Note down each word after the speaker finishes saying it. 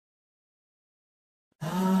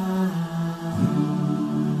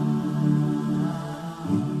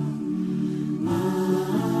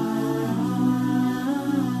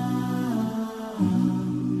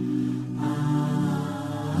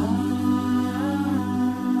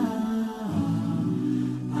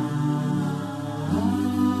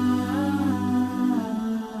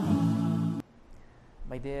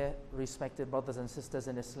My dear respected brothers and sisters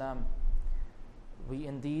in Islam, we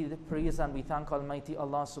indeed praise and we thank Almighty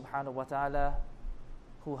Allah subhanahu wa ta'ala,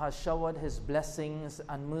 who has showered His blessings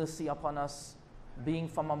and mercy upon us, being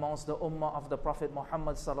from amongst the ummah of the Prophet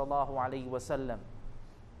Muhammad sallallahu alaihi wasallam.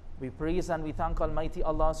 We praise and we thank Almighty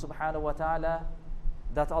Allah subhanahu wa ta'ala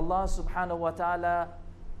that Allah subhanahu wa ta'ala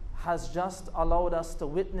has just allowed us to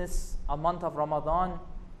witness a month of Ramadan,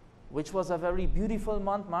 which was a very beautiful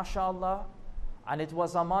month, mashallah. And it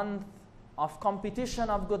was a month of competition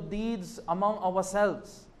of good deeds among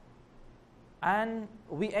ourselves. And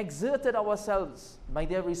we exerted ourselves, my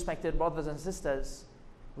dear respected brothers and sisters.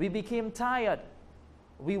 We became tired.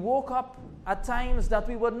 We woke up at times that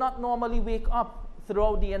we would not normally wake up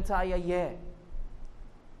throughout the entire year.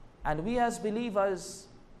 And we as believers,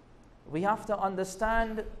 we have to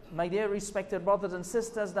understand, my dear respected brothers and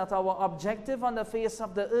sisters, that our objective on the face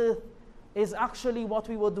of the earth is actually what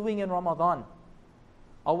we were doing in Ramadan.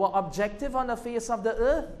 Our objective on the face of the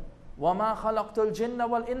earth, وَمَا خَلَقْتُ الْجِنَّ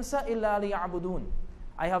وَالْإِنسَ إِلَّا لِيَعْبُدُونَ.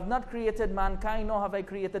 I have not created mankind, nor have I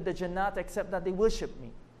created the Jannat, except that they worship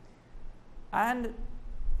me. And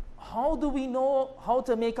how do we know how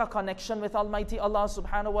to make a connection with Almighty Allah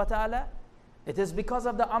subhanahu wa ta'ala? It is because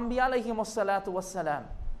of the Anbiya alayhimus salatu wassalam.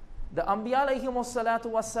 The Anbiya alayhimus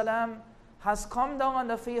salatu wassalam has come down on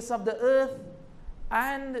the face of the earth,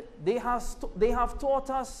 and they have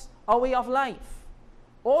taught us a way of life.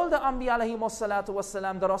 All the Anbiya alayhimus salatu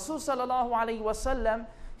wassalam, the Rasul sallallahu alayhi wasallam,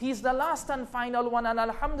 he's the last and final one, and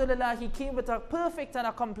alhamdulillah, he came with a perfect and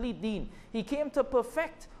a complete deen. He came to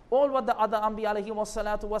perfect all what the other Anbiya alayhimus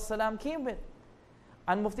salatu wassalam came with.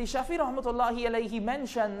 And Mufti Shafi rahmatullahi alayhi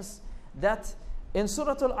mentions that in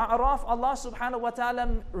Surah Al-A'raf, Allah subhanahu wa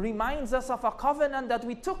ta'ala reminds us of a covenant that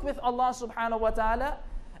we took with Allah subhanahu wa ta'ala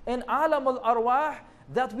in Alam al-Arwah,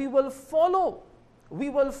 that we will follow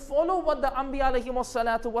what the Anbiya alayhimus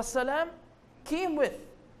salatu wassalam came with.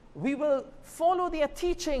 We will follow their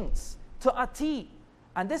teachings to a T.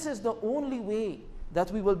 And this is the only way that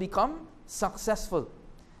we will become successful.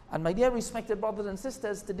 And my dear respected brothers and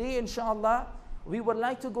sisters, today inshallah, we would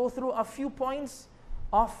like to go through a few points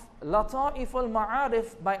of Lata'if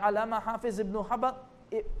al-Ma'arif by Alama Hafiz ibn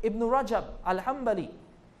Rajab al-Hanbali,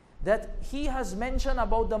 that he has mentioned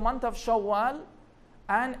about the month of Shawwal.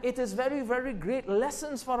 And it is very, very great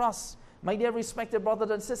lessons for us, my dear respected brothers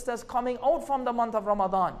and sisters, coming out from the month of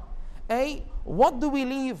Ramadan. What do we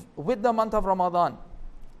leave with the month of Ramadan?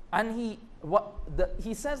 And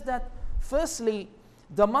he says that, firstly,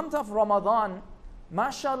 the month of Ramadan,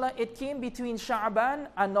 mashallah, it came between Sha'ban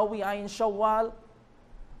and now we are in Shawwal.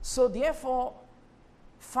 So therefore,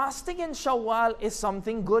 fasting in Shawwal is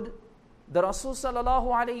something good. The Rasul sallallahu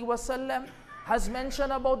alayhi wasallam has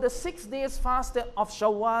mentioned about the 6 days fast of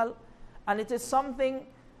Shawwal, and it is something,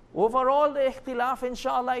 overall the ikhtilaf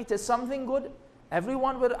inshallah, it is something good.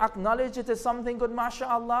 Everyone will acknowledge it is something good,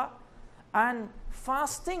 mashallah. And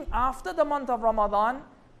fasting after the month of Ramadan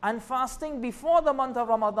and fasting before the month of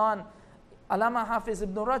Ramadan, Alama Hafiz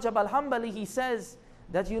ibn Rajab al-Hanbali, he says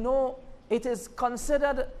that, it is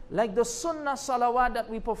considered like the sunnah salawat that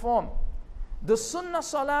we perform. The sunnah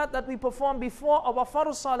salat that we perform before our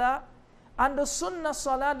farz salah, and the sunnah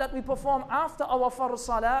salah that we perform after our farz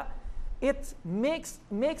salah, it makes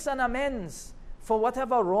an amends for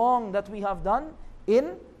whatever wrong that we have done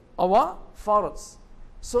in our farz.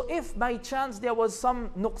 So if by chance there was some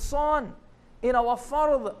nuqsan in our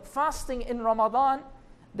farz fasting in Ramadan,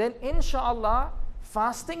 then inshallah,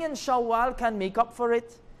 fasting in Shawwal can make up for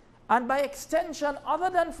it. And by extension, other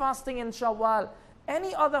than fasting in Shawwal,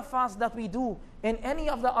 any other fast that we do in any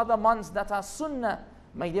of the other months that are sunnah,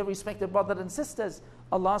 my dear respected brothers and sisters,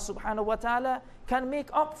 Allah subhanahu wa ta'ala can make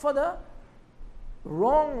up for the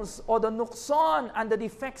wrongs or the nuqsan and the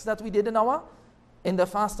defects that we did in the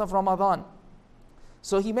fast of Ramadan.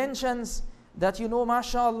 So he mentions that,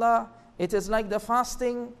 mashallah, it is like the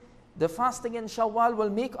fasting in Shawwal will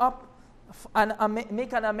make up and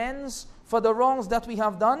make an amends for the wrongs that we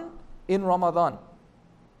have done in Ramadan.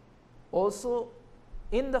 Also,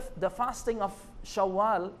 in the fasting of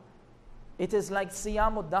Shawwal, it is like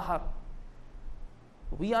Siyamud Dahar.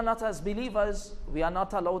 We are not, as believers, we are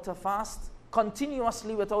not allowed to fast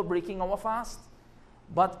continuously without breaking our fast.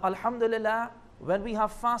 But alhamdulillah, when we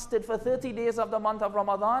have fasted for 30 days of the month of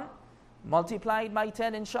Ramadan, multiplied by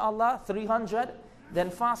 10 inshallah, 300, then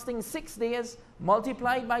fasting 6 days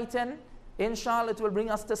multiplied by 10, inshallah it will bring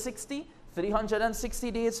us to 60,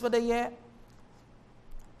 360 days for the year.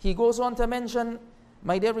 He goes on to mention,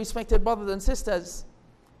 my dear respected brothers and sisters,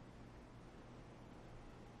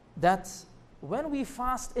 that when we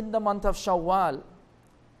fast in the month of Shawwal,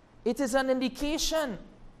 it is an indication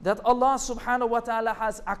that Allah subhanahu wa ta'ala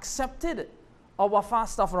has accepted our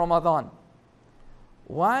fast of Ramadan.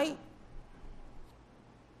 Why?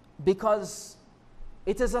 Because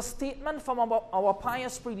it is a statement from our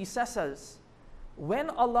pious predecessors. When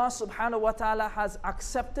Allah subhanahu wa ta'ala has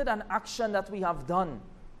accepted an action that we have done,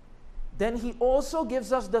 then He also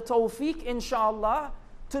gives us the tawfiq, inshallah,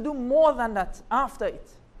 to do more than that after it.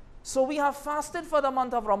 So we have fasted for the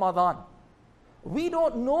month of Ramadan. We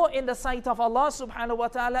don't know in the sight of Allah subhanahu wa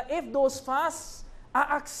ta'ala if those fasts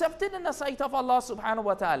are accepted in the sight of Allah subhanahu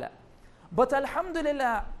wa ta'ala. But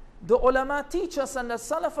alhamdulillah, the ulama teach us, and the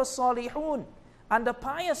salaf as-salihun and the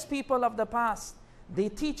pious people of the past, they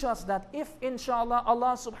teach us that if inshallah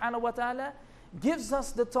Allah subhanahu wa ta'ala gives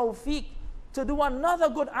us the tawfiq to do another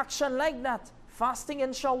good action like that, fasting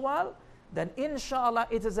in Shawwal, then inshallah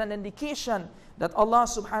it is an indication that Allah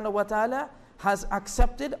subhanahu wa ta'ala has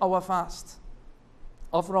accepted our fast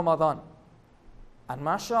of Ramadan. And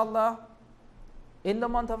mashallah, in the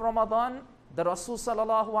month of Ramadan, the Rasul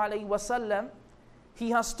sallallahu alayhi wasallam,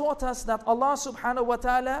 he has taught us that Allah subhanahu wa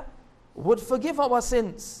ta'ala would forgive our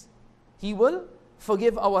sins. He will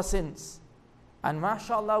forgive our sins. And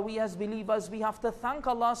mashallah, we as believers, we have to thank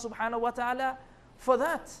Allah subhanahu wa ta'ala for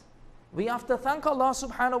that. We have to thank Allah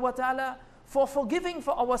subhanahu wa ta'ala for forgiving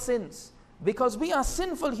for our sins, because we are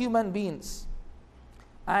sinful human beings.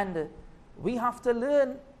 And we have to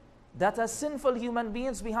learn that as sinful human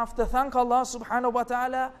beings, we have to thank Allah subhanahu wa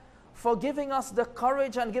ta'ala for giving us the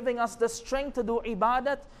courage and giving us the strength to do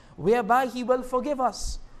ibadat, whereby He will forgive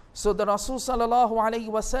us. So the Rasul sallallahu alayhi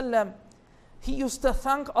wasallam, he used to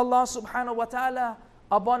thank Allah subhanahu wa ta'ala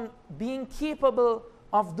upon being capable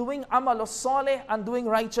of doing amal salih and doing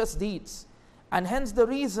righteous deeds. And hence the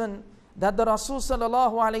reason that the Rasul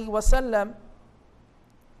sallallahu alayhi wasallam,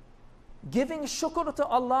 giving shukr to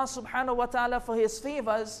Allah subhanahu wa ta'ala for His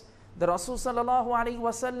favors, the Rasul sallallahu alayhi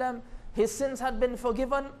wasallam, his sins had been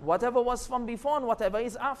forgiven, whatever was from before and whatever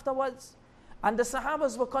is afterwards. And the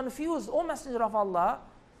Sahabas were confused. O Messenger of Allah,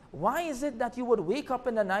 why is it that you would wake up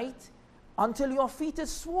in the night until your feet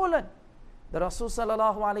is swollen? The Rasul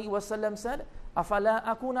sallallahu alayhi wasallam said, "Afala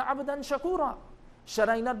akuna abdan shakura." Should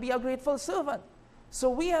I not be a grateful servant? So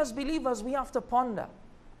we as believers, we have to ponder.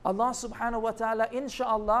 Allah subhanahu wa ta'ala,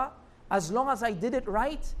 inshallah, as long as I did it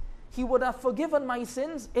right, He would have forgiven my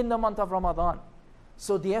sins in the month of Ramadan.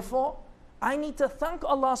 So therefore, I need to thank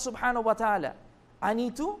Allah subhanahu wa ta'ala. I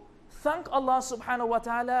need to thank Allah subhanahu wa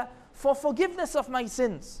ta'ala for forgiveness of my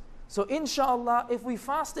sins. So inshallah, if we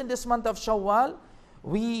fast in this month of Shawwal,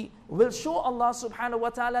 we will show Allah subhanahu wa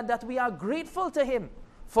ta'ala that we are grateful to Him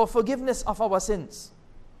for forgiveness of our sins.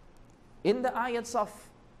 In the ayats of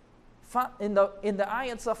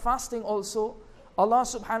fasting also, Allah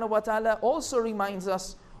subhanahu wa ta'ala also reminds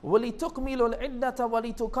us, وَلِتُكْمِلُوا الْعِدَّةَ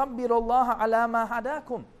وَلِتُكَبِّرُوا اللَّهَ عَلَى مَا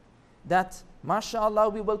هَدَاكُمْ, that mashallah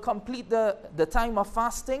we will complete the time of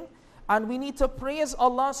fasting, and we need to praise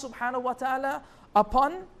Allah subhanahu wa ta'ala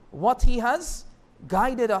upon what He has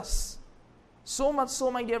guided us. So much so,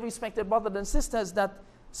 my dear respected brothers and sisters, that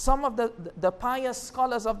some of the pious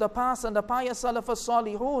scholars of the past and the pious salaf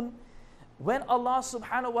as-salihun, when Allah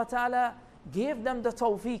subhanahu wa ta'ala gave them the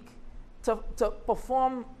tawfiq to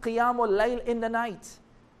perform qiyamul layl in the night,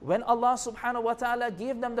 when Allah subhanahu wa ta'ala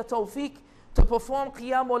gave them the tawfiq to perform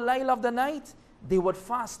qiyamul layl of the night, they would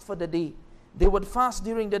fast for the day. They would fast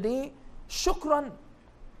during the day, shukran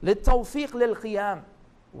lit-tawfiq lil-qiyam.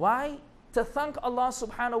 Why? To thank Allah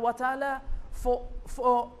subhanahu wa ta'ala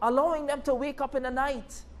for allowing them to wake up in the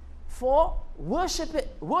night, for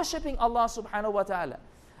worshipping Allah subhanahu wa ta'ala.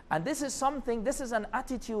 And this is an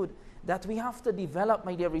attitude that we have to develop,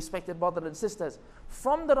 my dear respected brothers and sisters,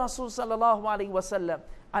 from the Rasul sallallahu alaihi wasallam,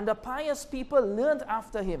 and the pious people learned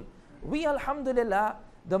after him. We, alhamdulillah,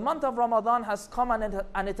 the month of Ramadan has come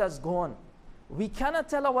and it has gone. We cannot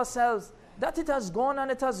tell ourselves that it has gone and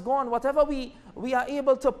it has gone. Whatever we are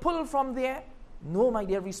able to pull from there. No, my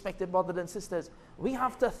dear respected brothers and sisters, we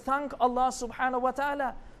have to thank Allah subhanahu wa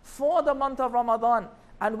ta'ala for the month of Ramadan.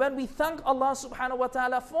 And when we thank Allah subhanahu wa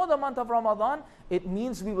ta'ala for the month of Ramadan, it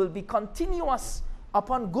means we will be continuous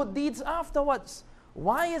upon good deeds afterwards.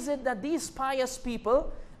 Why is it that these pious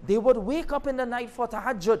people, they would wake up in the night for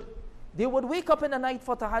tahajjud? They would wake up in the night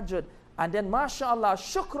for tahajjud. And then, mashallah,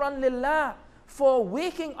 shukran lillah, for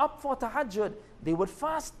waking up for tahajjud, they would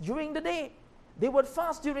fast during the day. They would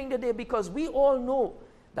fast during the day, because we all know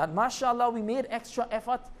that, mashallah, we made extra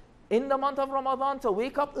effort in the month of Ramadan to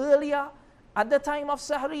wake up earlier at the time of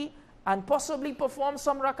Sahri and possibly perform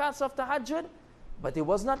some rakats of tahajjud. But it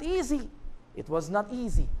was not easy. It was not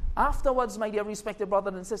easy. Afterwards, my dear respected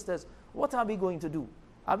brothers and sisters, what are we going to do?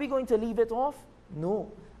 Are we going to leave it off?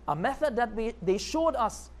 No. A method that they showed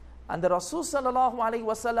us, and the Rasul sallallahu alaihi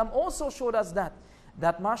wasallam also showed us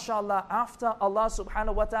that mashallah, after Allah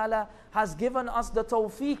subhanahu wa ta'ala has given us the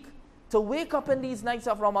tawfiq to wake up in these nights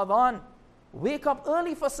of Ramadan, wake up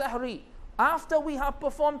early for Sahri, after we have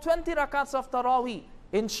performed 20 rakats of Taraweeh,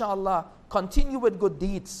 inshallah, continue with good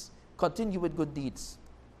deeds. Continue with good deeds.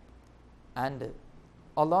 And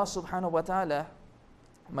Allah subhanahu wa ta'ala,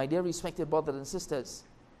 my dear respected brothers and sisters,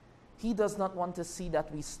 He does not want to see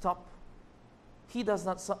that we stop. He does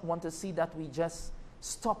not want to see that we just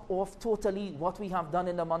stop off totally what we have done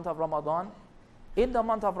in the month of Ramadan. In the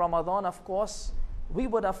month of Ramadan, of course, we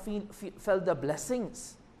would have felt the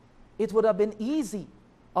blessings. It would have been easy.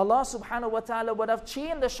 Allah subhanahu wa ta'ala would have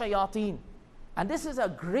chained the shayateen. And this is a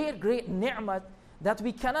great, great ni'mat that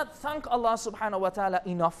we cannot thank Allah subhanahu wa ta'ala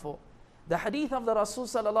enough for. The hadith of the Rasul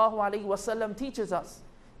sallallahu alayhi wa sallam teaches us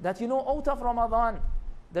that, out of Ramadan,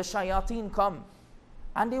 the shayateen come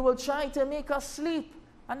and they will try to make us sleep,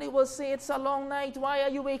 and they will say, it's a long night, why are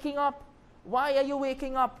you waking up? Why are you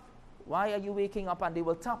waking up? Why are you waking up? And they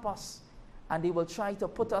will tap us and they will try to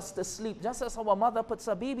put us to sleep, just as our mother puts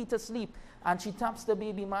a baby to sleep and she taps the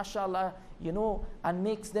baby, mashallah, and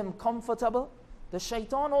makes them comfortable. The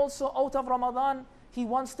shaitan also, out of Ramadan, he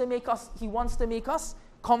wants to make us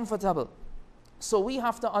comfortable. So we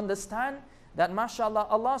have to understand that, mashallah,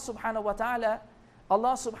 Allah subhanahu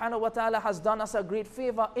wa ta'ala has done us a great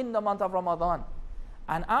favor in the month of Ramadan.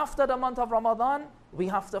 And after the month of Ramadan, we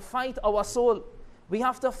have to fight our soul. We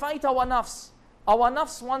have to fight our nafs. Our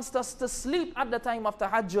nafs wants us to sleep at the time of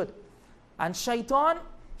tahajjud. And shaitan,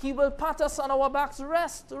 he will pat us on our backs,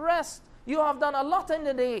 rest, rest. You have done a lot in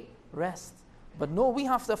the day, rest. But no, we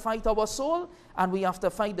have to fight our soul, and we have to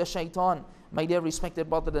fight the shaitan, my dear respected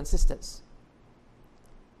brothers and sisters.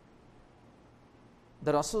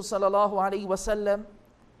 The Rasul sallallahu alayhi wa sallam,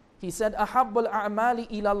 he said, أَحَبُّ الْأَعْمَالِ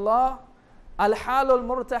إِلَى اللَّهِ الْحَالُ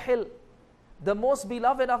الْمُرْتَحِلِ. The most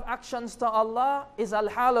beloved of actions to Allah is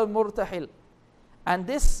al-hal al-murtahil. And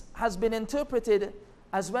this has been interpreted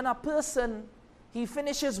as when a person, he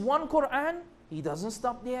finishes one Quran, he doesn't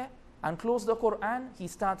stop there and close the Quran, he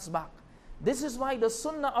starts back. This is why the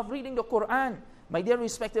sunnah of reading the Quran, my dear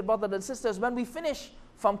respected brothers and sisters, when we finish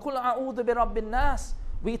from Qul a'udhu bi rabbin nas,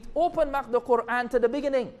 we open back the Quran to the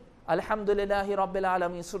beginning. Alhamdulillahi Rabbil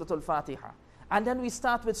Alameen, Surah Al-Fatiha. And then we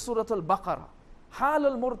start with Surah Al-Baqarah. Hal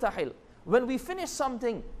al-Murtahil. When we finish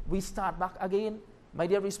something, we start back again. My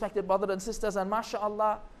dear respected brothers and sisters, and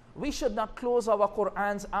mashallah, we should not close our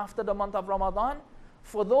Qur'ans after the month of Ramadan.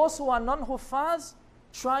 For those who are non-huffaz,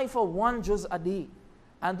 try for 1 juz a day.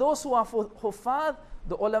 And those who are huffaz,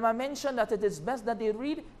 the ulama mentioned that it is best that they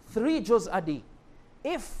read 3 juz a day.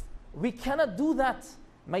 If we cannot do that,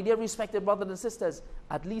 my dear respected brothers and sisters,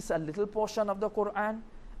 at least a little portion of the Quran,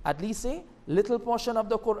 at least a little portion of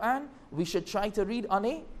the Quran, we should try to read on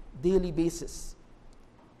a daily basis.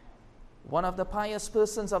 One of the pious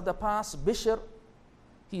persons of the past, Bishr,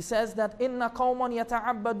 he says that إِنَّ قَوْمًا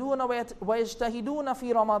يَتَعَبَّدُونَ وَيَجْتَهِدُونَ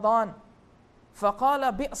فِي رَمَضَانَ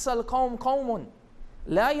فَقَالَ بِئْسَ الْقَوْمُ قَوْمٌ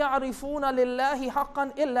لَا يَعْرِفُونَ لِلَّهِ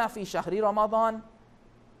حَقًّا إِلَّا فِي شَهْرِ رَمَضَانَ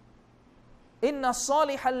إِنَّ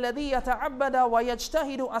الصَّالِحَ الَّذِي يَتَعَبَّدَ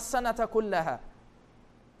وَيَجْتَهِدُ السَّنَةَ كُلَّهَا.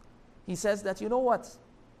 He says that, what?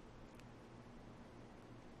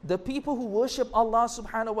 The people who worship Allah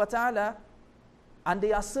subhanahu wa ta'ala and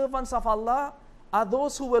they are servants of Allah are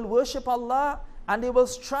those who will worship Allah and they will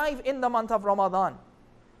strive in the month of Ramadan.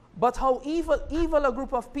 But how evil a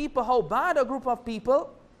group of people, how bad a group of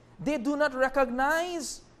people, they do not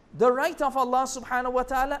recognize the right of Allah subhanahu wa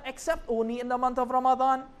ta'ala except only in the month of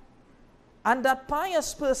Ramadan. And that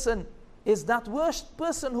pious person is that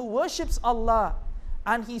person who worships Allah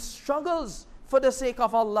and he struggles for the sake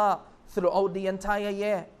of Allah throughout the entire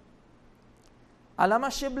year. Alama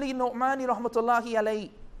Shibli Nu'mani rahmatullahi alayhi,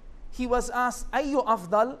 he was asked, Ayyu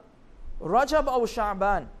afdal, Rajab aw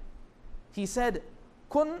Sha'ban? He said,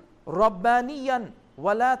 Kun Rabbaniyan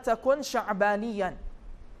wa la takun Sha'baniyan.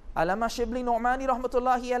 Alama Shibli Nu'mani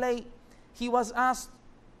rahmatullahi alayhi, he was asked,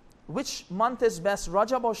 which month is best,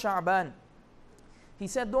 Rajab or Sha'ban? He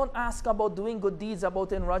said, don't ask about doing good deeds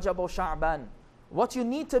about in Rajab or Sha'ban. What you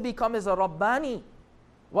need to become is a Rabbani.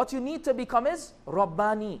 What you need to become is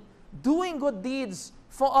Rabbani. Doing good deeds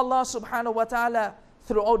for Allah subhanahu wa ta'ala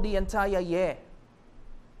throughout the entire year.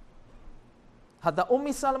 Hadda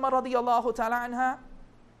Salma radiyallahu ta'ala anha,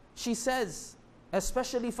 she says,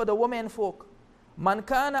 especially for the women folk, Man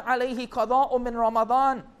kana alayhi qada'u min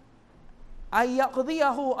Ramadan, ay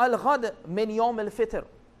yaqdiyahu al-ghad min yawm al-fitr.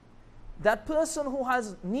 That person who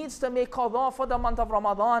needs to make qada for the month of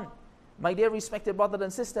Ramadan, my dear respected brothers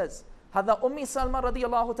and sisters, Hadha Salma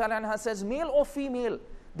radiyallahu ta'ala anha says, male or female,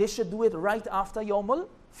 they should do it right after Yawm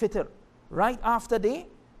al-Fitr, right after they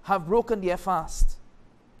have broken their fast.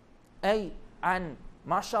 And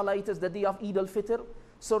mashallah, it is the day of Eid al-Fitr.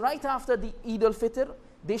 So right after the Eid al-Fitr,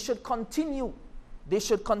 they should continue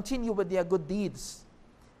with their good deeds.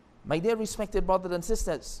 My dear respected brothers and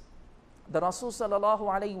sisters, the Rasul sallallahu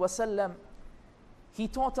alayhi wasallam, he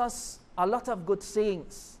taught us a lot of good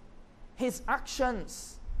sayings. His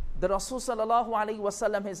actions, the Rasul sallallahu alayhi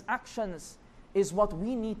wasallam, his actions is what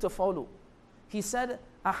we need to follow. He said,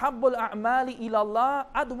 Ahabbul a'mali ilallah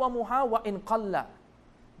adwamuha wa in qalla.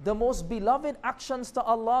 The most beloved actions to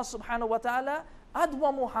Allah subhanahu wa ta'ala,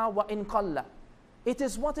 adwamuha wa in qalla. It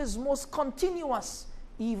is what is most continuous,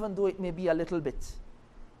 even though it may be a little bit.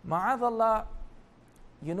 Ma'adallah,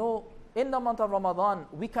 you know, in the month of Ramadan,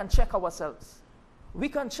 we can check ourselves. We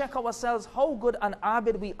can check ourselves how good an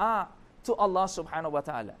abid we are to Allah subhanahu wa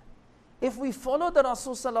ta'ala. If we follow the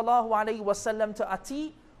Rasul sallallahu alayhi wa sallam to a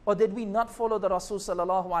T, or did we not follow the Rasul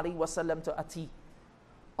sallallahu alayhi wa sallam to a T?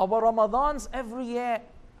 Our Ramadans every year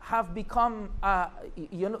have become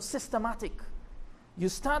systematic. You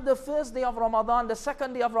start the first day of Ramadan, the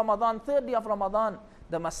second day of Ramadan, third day of Ramadan,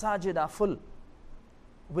 the masajid are full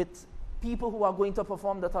with people who are going to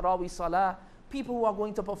perform the Taraweeh Salah, people who are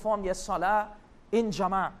going to perform their Salah in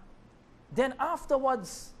Jama'ah. Then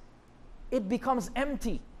afterwards, it becomes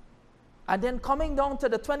empty. And then coming down to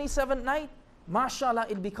the 27th night, mashallah,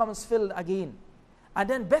 it becomes filled again. And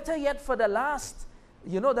then better yet, for the last,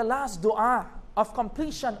 the last dua of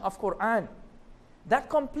completion of Quran. That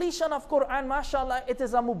completion of Quran, mashallah, it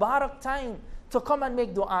is a Mubarak time to come and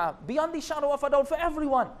make dua. Beyond the shadow of a doubt for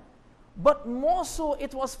everyone. But more so,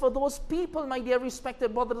 it was for those people, my dear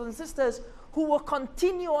respected brothers and sisters, who were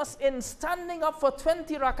continuous in standing up for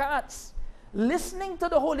 20 rakats, listening to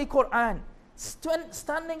the Holy Quran,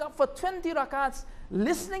 standing up for 20 rakats,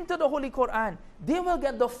 listening to the Holy Quran. They will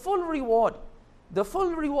get the full reward. The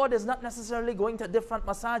full reward is not necessarily going to different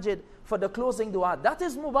masajid for the closing dua. That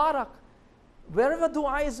is Mubarak. Wherever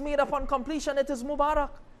dua is made upon completion, it is Mubarak.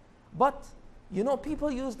 But,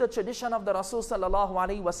 people use the tradition of the Rasul sallallahu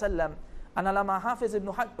alayhi wa sallam, and Allama Hafiz ibn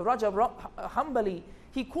Rajab Hanbali,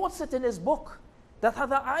 he quotes it in his book, that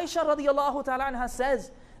Hadha Aisha radiyallahu ta'ala anha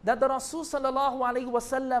says, that the Rasul sallallahu alayhi wa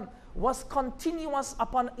sallam was continuous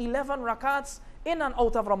upon 11 rakats in and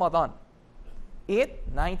out of Ramadan.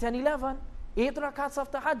 8, 9, 10, 11. 8 rakats of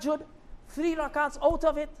tahajjud, 3 rakats out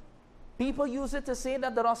of it. People use it to say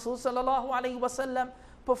that the Rasul sallallahu alayhi wa sallam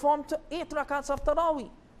performed 8 rakats of Taraweeh.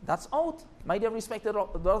 That's out. My dear respected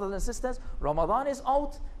brothers and sisters, Ramadan is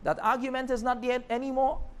out. That argument is not there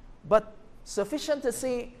anymore. But sufficient to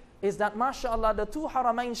say is that, mashallah, the 2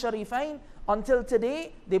 Haramain Sharifain, until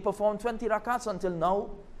today, they perform 20 rakats until now.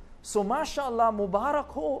 So, mashallah, Mubarak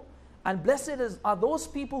ho, and blessed are those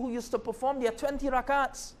people who used to perform their 20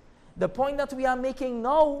 rakats. The point that we are making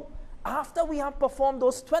now, after we have performed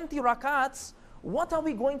those 20 rakats, what are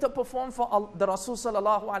we going to perform for the Rasul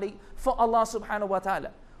sallallahu alayhi, for Allah subhanahu wa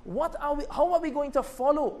ta'ala? How are we going to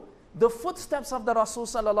follow the footsteps of the Rasul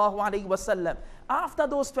sallallahu alayhi wa sallam after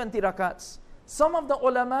those 20 rakats? Some of the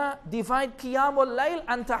ulama divide Qiyamul Layl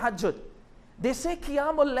and Tahajjud. They say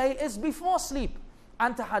Qiyamul Layl is before sleep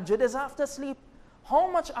and Tahajjud is after sleep. How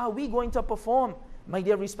much are we going to perform, my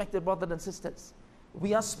dear respected brothers and sisters?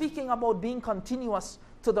 We are speaking about being continuous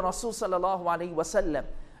to the Rasul sallallahu alayhi wa sallam,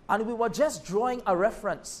 and we were just drawing a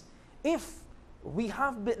reference. If we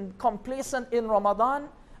have been complacent in Ramadan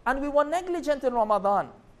and we were negligent in Ramadan,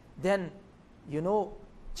 then,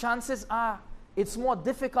 chances are it's more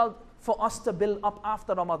difficult for us to build up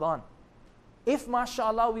after Ramadan. If,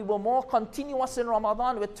 mashallah, we were more continuous in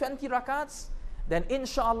Ramadan with 20 rakats, then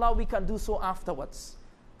inshallah we can do so afterwards.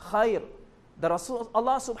 Khair. The Rasul,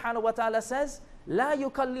 Allah subhanahu wa ta'ala says, La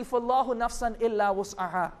yukallifullahu nafsan illa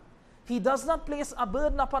wus'aha. He does not place a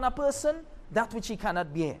burden upon a person that which he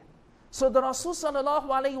cannot bear. So the Rasul sallallahu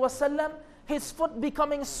alayhi wa sallam, his foot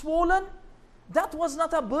becoming swollen, that was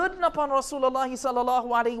not a burden upon Rasulullah sallallahu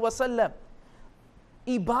alayhi wa sallam.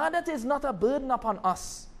 Ibadat is not a burden upon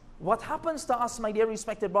us. What happens to us, my dear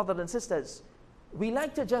respected brothers and sisters, we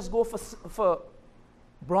like to just go for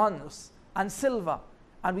bronze and silver,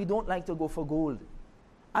 and we don't like to go for gold.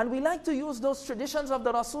 And we like to use those traditions of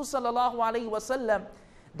the Rasul sallallahu alayhi wa sallam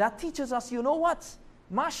that teaches us, you know what?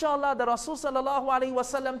 MashaAllah, the Rasul sallallahu alayhi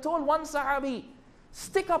wasallam told one Sahabi,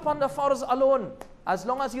 stick upon the farz alone. As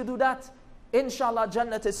long as you do that, inshallah,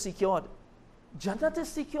 Jannat is secured. Jannat is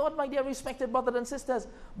secured, my dear respected brothers and sisters.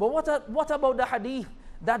 But what about the hadith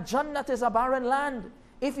that Jannat is a barren land?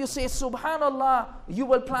 If you say Subhanallah, you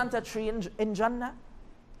will plant a tree in Jannah.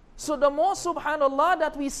 So the more Subhanallah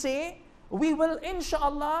that we say, we will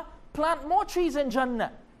inshallah plant more trees in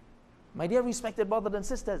Jannah. My dear respected brothers and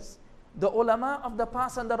sisters, the ulama of the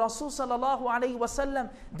past and the Rasul sallallahu alayhi wasallam,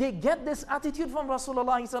 they get this attitude from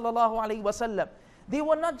Rasulullah sallallahu alayhi wasallam. They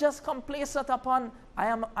were not just complacent upon, I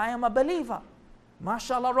am a believer.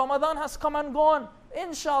 MashaAllah, Ramadan has come and gone.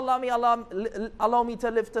 Inshallah, may Allah allow me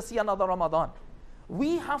to live to see another Ramadan.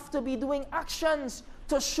 We have to be doing actions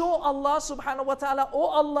to show Allah subhanahu wa ta'ala, oh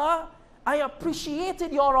Allah, I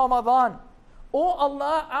appreciated your Ramadan. Oh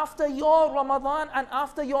Allah, after your Ramadan and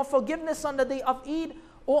after your forgiveness on the day of Eid,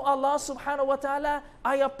 oh Allah subhanahu wa ta'ala,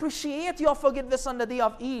 I appreciate your forgiveness on the day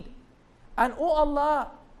of Eid. And oh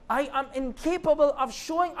Allah, I am incapable of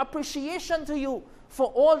showing appreciation to you for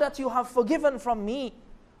all that you have forgiven from me.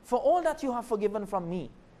 For all that you have forgiven from me.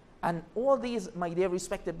 And all these, my dear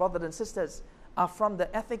respected brothers and sisters, are from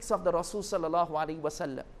the ethics of the Rasul sallallahu alayhi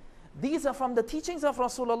wasallam. These are from the teachings of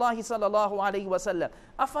Rasulullah sallallahu alayhi wasallam.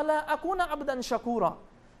 Afala akuna abdan shakura.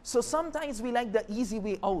 So sometimes we like the easy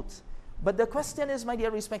way out. But the question is, my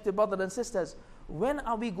dear respected brothers and sisters, when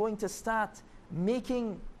are we going to start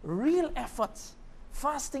making real efforts?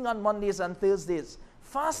 Fasting on Mondays and Thursdays,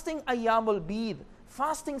 fasting Ayyamul Bid,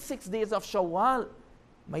 fasting 6 days of Shawwal.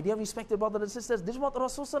 My dear respected brothers and sisters, this is what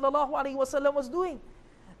Rasul sallallahu alayhi wasallam was doing.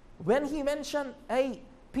 When he mentioned, hey,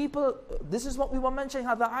 people, this is what we were mentioning,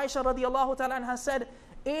 how the Aisha radiallahu ta'ala has said,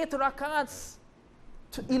 8 rakats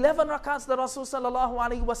to 11 rakats the Rasul sallallahu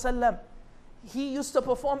alayhi wasallam, he used to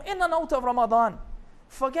perform in and out of Ramadan.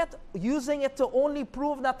 Forget using it to only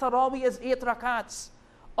prove that Taraweeh is 8 rakats.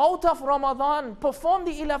 Out of Ramadan, perform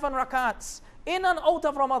the 11 rakats. In and out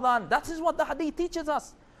of Ramadan. That is what the hadith teaches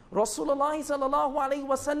us. Rasulullah sallallahu alayhi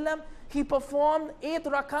wasallam, he performed 8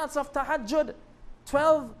 rakats of tahajjud,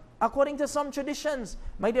 12 according to some traditions.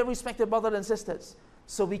 My dear respected brothers and sisters,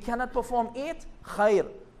 so we cannot perform 8, khair,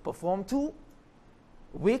 perform 2.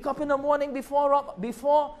 Wake up in the morning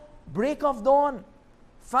before break of dawn,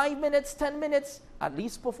 5 minutes, 10 minutes, at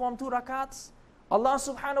least perform 2 rakats. Allah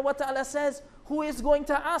subhanahu wa ta'ala says, who is going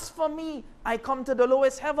to ask for me? I come to the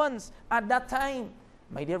lowest heavens at that time.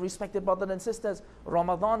 My dear respected brothers and sisters,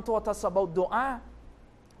 Ramadan taught us about dua.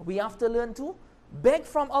 We have to learn to beg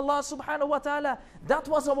from Allah subhanahu wa ta'ala. That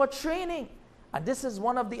was our training. And this is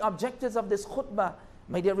one of the objectives of this khutbah.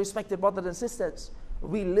 My dear respected brothers and sisters,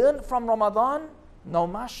 we learn from Ramadan. Now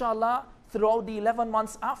mashallah, throughout the 11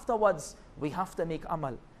 months afterwards, we have to make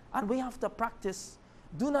amal. And we have to practice.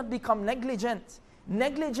 Do not become negligent.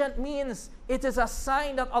 Negligent means it is a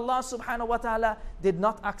sign that Allah subhanahu wa ta'ala did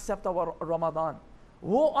not accept our Ramadan.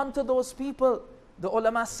 Woe unto those people, the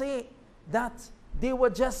ulama say, that they were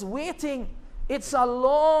just waiting. It's a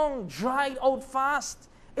long, dried out fast.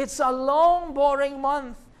 It's a long, boring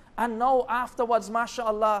month. And now afterwards,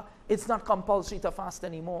 mashallah, it's not compulsory to fast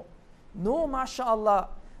anymore. No, mashallah.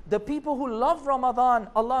 The people who love Ramadan,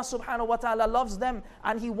 Allah subhanahu wa ta'ala loves them,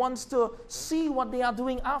 and He wants to see what they are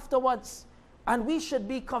doing afterwards. And we should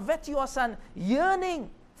be covetous and yearning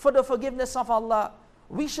for the forgiveness of Allah.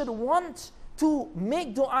 We should want to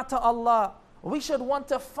make dua to Allah. We should want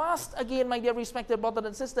to fast again, my dear respected brothers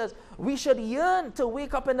and sisters. We should yearn to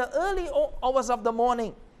wake up in the early hours of the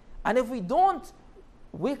morning. And if we don't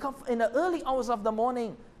wake up in the early hours of the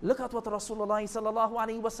morning, look at what Rasulullah sallallahu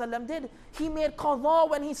alaihi wasallam did. He made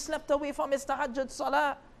qadha when he slept away from his tahajjud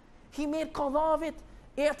salah. He made qadha of it.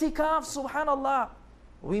 I'tikaf, subhanallah.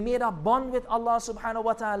 We made a bond with Allah subhanahu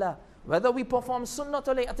wa ta'ala. Whether we perform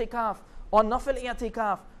sunnatul i'tikaf or nafil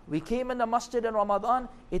i'tikaf, we came in the masjid in Ramadan,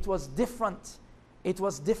 it was different. It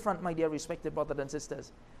was different, my dear respected brothers and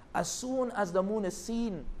sisters. As soon as the moon is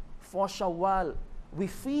seen for Shawwal, we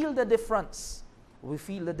feel the difference. We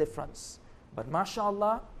feel the difference. But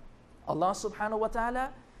mashallah, Allah subhanahu wa ta'ala,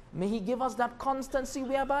 may He give us that constancy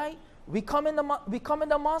whereby we come in the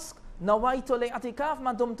mosque, nawaitu li'atikaf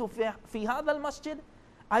ma dumtu fi hadha al-masjid.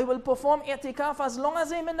 I will perform i'tikaf as long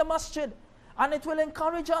as I'm in the masjid. And it will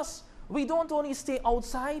encourage us. We don't only stay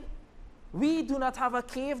outside. We do not have a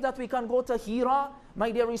cave that we can go to Hira,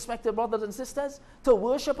 my dear respected brothers and sisters, to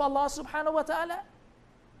worship Allah subhanahu wa ta'ala.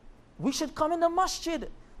 We should come in the masjid.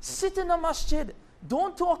 Sit in the masjid.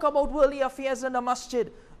 Don't talk about worldly affairs in the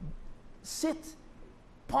masjid. Sit.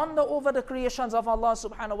 Ponder over the creations of Allah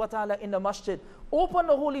subhanahu wa ta'ala in the masjid. Open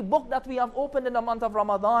the holy book that we have opened in the month of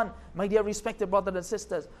Ramadan, my dear respected brothers and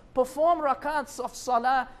sisters. Perform rakats of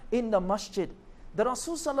salah in the masjid. The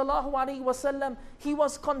Rasul sallallahu alayhi wasallam, he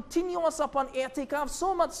was continuous upon i'tikaf,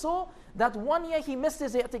 so much so that one year he missed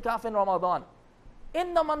his i'tikaf in Ramadan.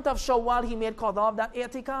 In the month of Shawwal, he made qadha of that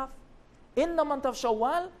i'tikaf. In the month of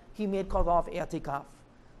Shawwal, he made qadha of i'tikaf.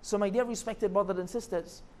 So my dear respected brothers and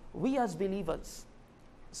sisters, we as believers,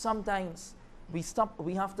 sometimes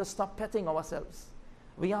we have to stop petting ourselves.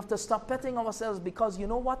 We have to stop petting ourselves because you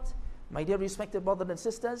know what? My dear respected brothers and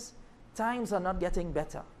sisters, times are not getting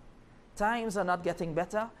better. Times are not getting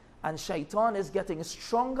better, and shaitan is getting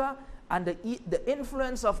stronger, and the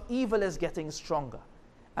influence of evil is getting stronger.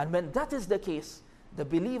 And when that is the case, the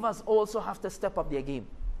believers also have to step up their game.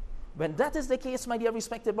 When that is the case, my dear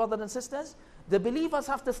respected brothers and sisters, the believers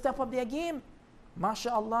have to step up their game.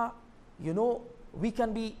 MashaAllah, you know, we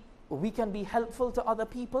can be helpful to other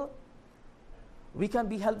people. We can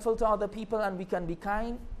be helpful to other people, and we can be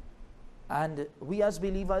kind. And we as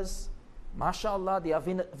believers, MashaAllah, there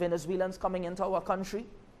are Venezuelans coming into our country.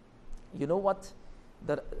 You know what?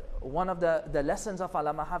 One of the lessons of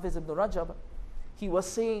Allama Hafiz ibn Rajab, he was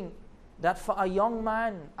saying that for a young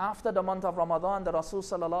man, after the month of Ramadan, the Rasul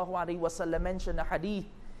sallallahu alayhi wa sallam mentioned a hadith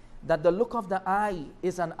that the look of the eye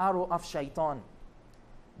is an arrow of shaitan.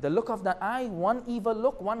 The look of the eye, one evil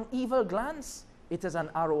look, one evil glance, it is an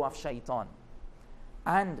arrow of shaitan.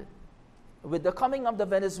 And with the coming of the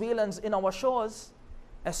Venezuelans in our shores,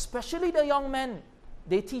 especially the young men,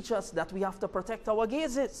 they teach us that we have to protect our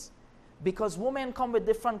gazes, because women come with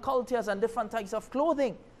different cultures and different types of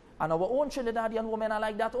clothing, and our own Trinidadian women are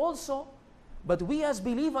like that also. But we as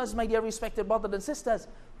believers, my dear respected brothers and sisters,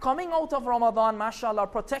 coming out of Ramadan, mashallah,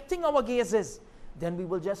 protecting our gazes, then we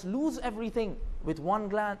will just lose everything with one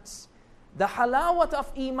glance. The halawat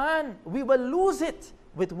of iman, we will lose it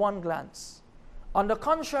with one glance. On the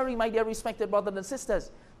contrary, my dear respected brothers and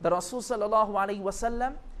sisters, the Rasul sallallahu alayhi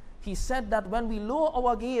wasallam, he said that when we lower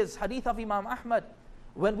our gaze, hadith of Imam Ahmad,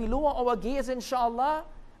 when we lower our gaze, inshallah,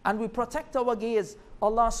 and we protect our gaze,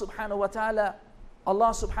 Allah subhanahu wa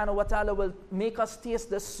ta'ala will make us taste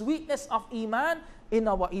the sweetness of iman in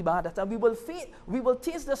our ibadat. And we will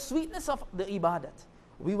taste the sweetness of the ibadat.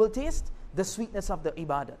 We will taste the sweetness of the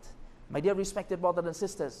ibadat. My dear respected brothers and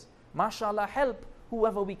sisters, mashallah, help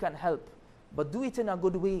whoever we can help, but do it in a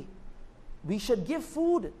good way. We should give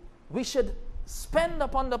food. We should spend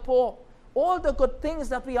upon the poor. All the good things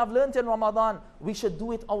that we have learned in Ramadan, we should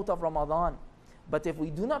do it out of Ramadan. But if we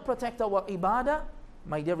do not protect our ibadah,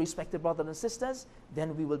 my dear respected brothers and sisters,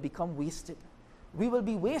 then we will become wasted. We will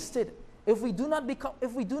be wasted if we do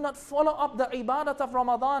not follow up the ibadat of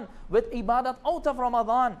Ramadan with ibadat out of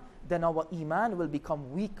Ramadan. Then our iman will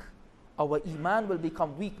become weak. Our iman will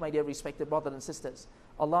become weak, my dear respected brothers and sisters.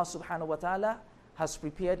 Allah subhanahu wa ta'ala has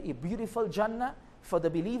prepared a beautiful Jannah for the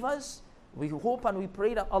believers. We hope and we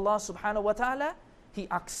pray that Allah subhanahu wa ta'ala, He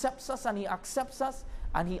accepts us and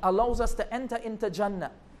He allows us to enter into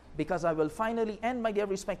Jannah. Because I will finally end, my dear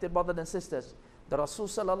respected brothers and sisters. The Rasul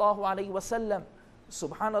sallallahu alayhi wasallam,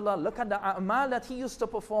 subhanallah, look at the a'mal that he used to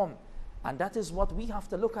perform. And that is what we have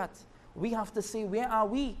to look at. We have to say, where are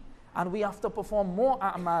we? And we have to perform more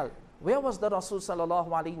a'mal. Where was the Rasul sallallahu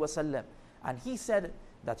alayhi wasallam? And he said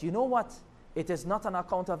that, you know what? It is not on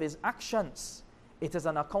account of his actions. It is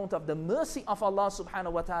on account of the mercy of Allah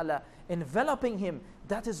subhanahu wa ta'ala enveloping him.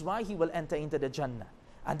 That is why he will enter into the Jannah.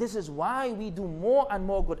 And this is why we do more and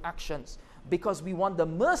more good actions, because we want the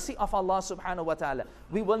mercy of Allah subhanahu wa ta'ala.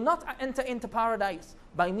 We will not enter into paradise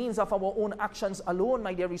by means of our own actions alone,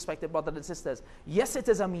 my dear respected brothers and sisters. Yes, it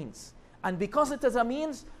is a means. And because it is a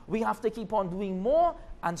means, we have to keep on doing more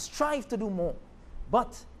and strive to do more.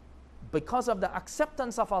 But because of the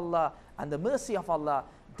acceptance of Allah and the mercy of Allah,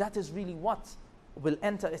 that is really what will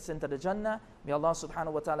enter us into the Jannah. May Allah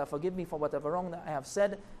subhanahu wa ta'ala forgive me for whatever wrong that I have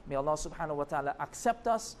said. May Allah subhanahu wa ta'ala accept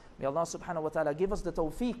us. May Allah subhanahu wa ta'ala give us the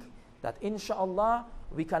tawfiq that inshaAllah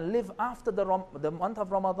we can live after the month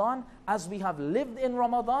of Ramadan as we have lived in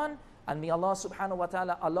Ramadan. And may Allah subhanahu wa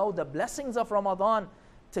ta'ala allow the blessings of Ramadan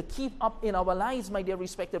to keep up in our lives, my dear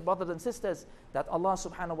respected brothers and sisters, that Allah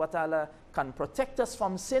subhanahu wa ta'ala can protect us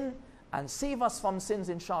from sin and save us from sins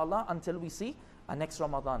inshaAllah until we see next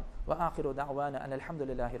Ramadan. Wa akhiru da'wana and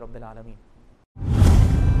alhamdulillahi rabbil alameen.